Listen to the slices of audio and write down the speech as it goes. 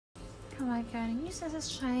Hawaiian news as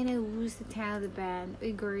China woos the Taliban,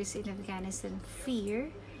 Uyghurs in Afghanistan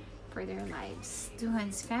fear for their lives.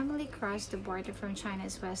 Tuhan's family crossed the border from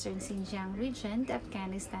China's western Xinjiang region to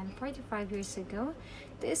Afghanistan 45 years ago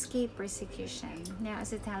to escape persecution. Now,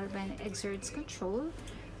 as the Taliban exerts control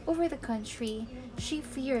over the country, she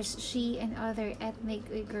fears she and other ethnic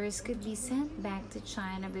Uyghurs could be sent back to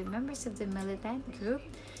China by members of the militant group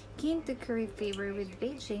keen to curry favor with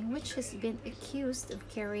Beijing, which has been accused of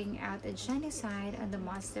carrying out a genocide on the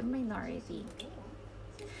Muslim minority.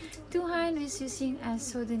 Tuhan, who is using a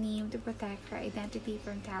pseudonym to protect her identity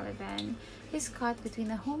from Taliban, is caught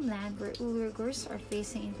between a homeland where Uyghurs are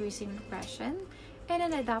facing increasing repression and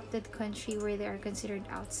an adopted country where they are considered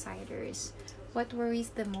outsiders. What worries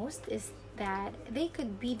the most is that they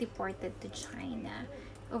could be deported to China.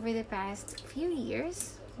 Over the past few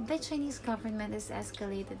years, the Chinese government has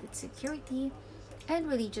escalated its security and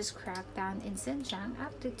religious crackdown in Xinjiang.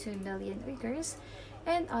 Up to 2 million Uyghurs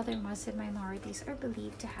and other Muslim minorities are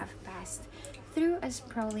believed to have passed through a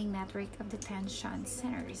sprawling network of detention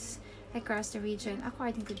centers across the region,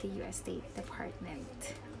 according to the U.S. State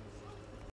Department.